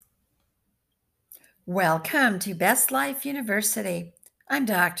Welcome to Best Life University. I'm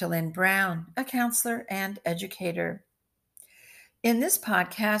Dr. Lynn Brown, a counselor and educator. In this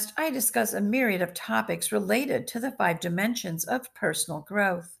podcast, I discuss a myriad of topics related to the five dimensions of personal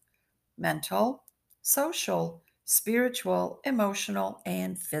growth: mental, social, spiritual, emotional,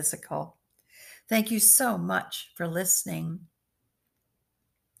 and physical. Thank you so much for listening.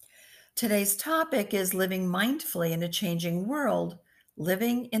 Today's topic is living mindfully in a changing world,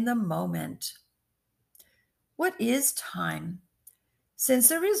 living in the moment. What is time? Since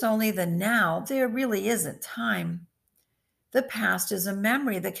there is only the now, there really isn't time. The past is a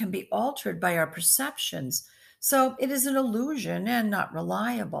memory that can be altered by our perceptions, so it is an illusion and not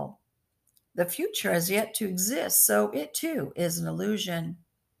reliable. The future has yet to exist, so it too is an illusion.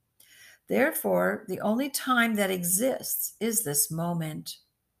 Therefore, the only time that exists is this moment.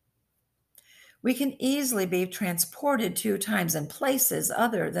 We can easily be transported to times and places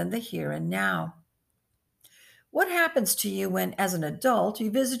other than the here and now. What happens to you when, as an adult, you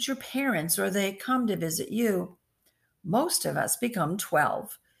visit your parents or they come to visit you? Most of us become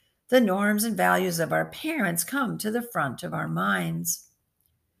 12. The norms and values of our parents come to the front of our minds.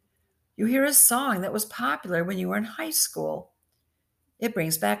 You hear a song that was popular when you were in high school. It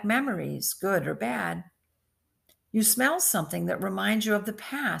brings back memories, good or bad. You smell something that reminds you of the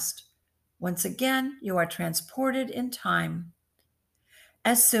past. Once again, you are transported in time.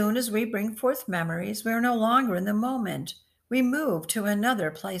 As soon as we bring forth memories, we are no longer in the moment. We move to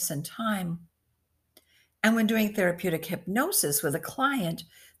another place and time. And when doing therapeutic hypnosis with a client,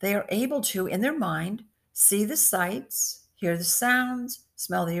 they are able to, in their mind, see the sights, hear the sounds,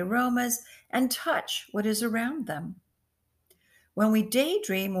 smell the aromas, and touch what is around them. When we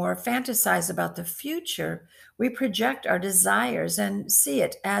daydream or fantasize about the future, we project our desires and see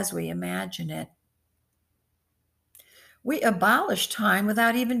it as we imagine it. We abolish time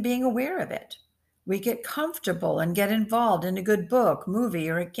without even being aware of it. We get comfortable and get involved in a good book, movie,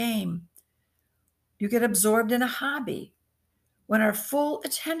 or a game. You get absorbed in a hobby. When our full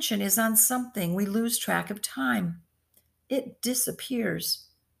attention is on something, we lose track of time. It disappears.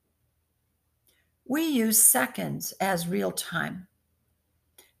 We use seconds as real time.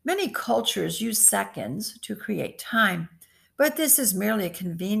 Many cultures use seconds to create time, but this is merely a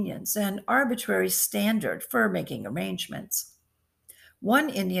convenience, an arbitrary standard for making arrangements. One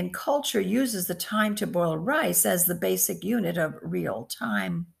Indian culture uses the time to boil rice as the basic unit of real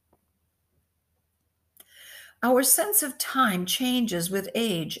time. Our sense of time changes with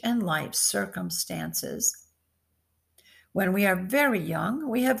age and life circumstances. When we are very young,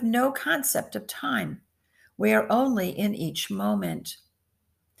 we have no concept of time. We are only in each moment.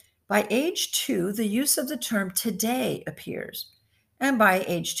 By age 2, the use of the term today appears. And by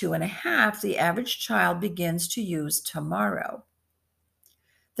age 2.5, the average child begins to use tomorrow.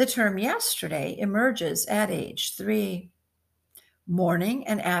 The term yesterday emerges at age 3. Morning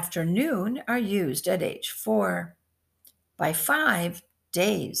and afternoon are used at age 4. By 5,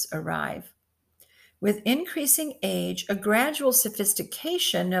 days arrive. With increasing age, a gradual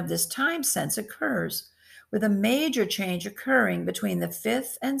sophistication of this time sense occurs, with a major change occurring between the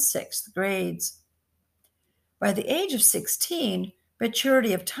 5th and 6th grades. By the age of 16,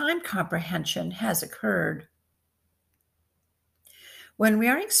 maturity of time comprehension has occurred. When we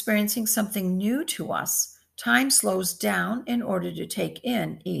are experiencing something new to us, time slows down in order to take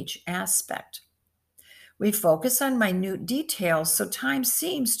in each aspect. We focus on minute details, so time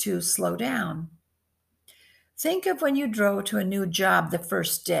seems to slow down. Think of when you drove to a new job the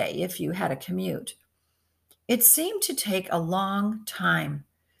first day, if you had a commute. It seemed to take a long time.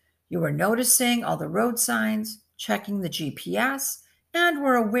 You were noticing all the road signs, checking the GPS, and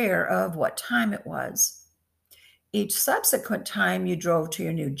were aware of what time it was. Each subsequent time you drove to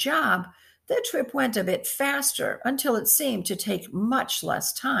your new job, the trip went a bit faster until it seemed to take much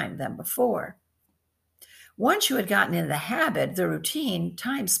less time than before. Once you had gotten into the habit, the routine,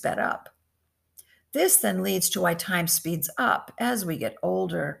 time sped up. This then leads to why time speeds up as we get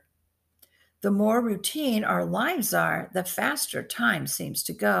older. The more routine our lives are, the faster time seems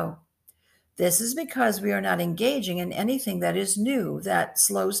to go. This is because we are not engaging in anything that is new that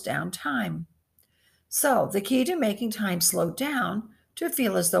slows down time. So, the key to making time slow down, to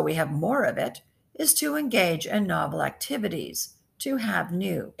feel as though we have more of it, is to engage in novel activities, to have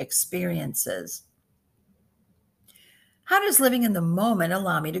new experiences. How does living in the moment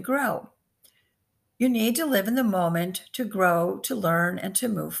allow me to grow? You need to live in the moment to grow, to learn, and to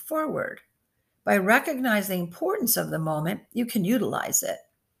move forward. By recognizing the importance of the moment, you can utilize it.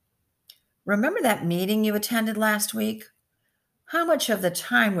 Remember that meeting you attended last week? How much of the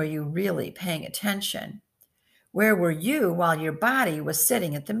time were you really paying attention? Where were you while your body was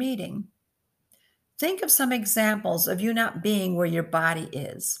sitting at the meeting? Think of some examples of you not being where your body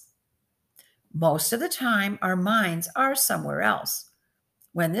is. Most of the time, our minds are somewhere else.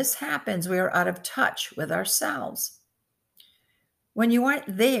 When this happens, we are out of touch with ourselves. When you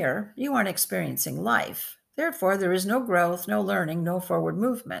aren't there, you aren't experiencing life. Therefore, there is no growth, no learning, no forward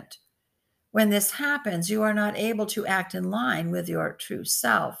movement. When this happens, you are not able to act in line with your true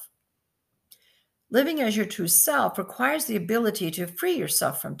self. Living as your true self requires the ability to free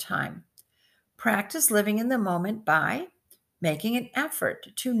yourself from time. Practice living in the moment by making an effort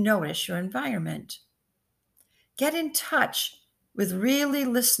to notice your environment. Get in touch with really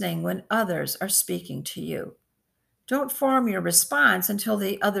listening when others are speaking to you. Don't form your response until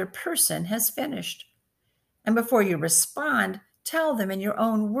the other person has finished. And before you respond, tell them in your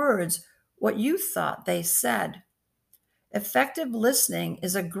own words what you thought they said. Effective listening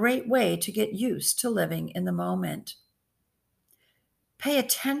is a great way to get used to living in the moment. Pay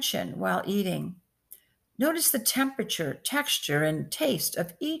attention while eating. Notice the temperature, texture, and taste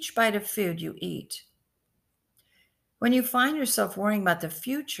of each bite of food you eat. When you find yourself worrying about the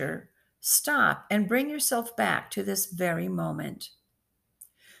future, stop and bring yourself back to this very moment.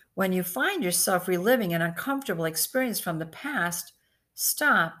 When you find yourself reliving an uncomfortable experience from the past,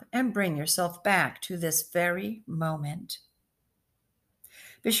 stop and bring yourself back to this very moment.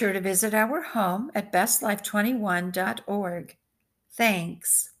 Be sure to visit our home at bestlife21.org.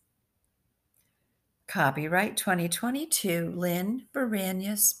 Thanks. Copyright 2022, Lynn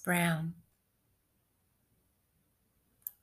Baranius Brown.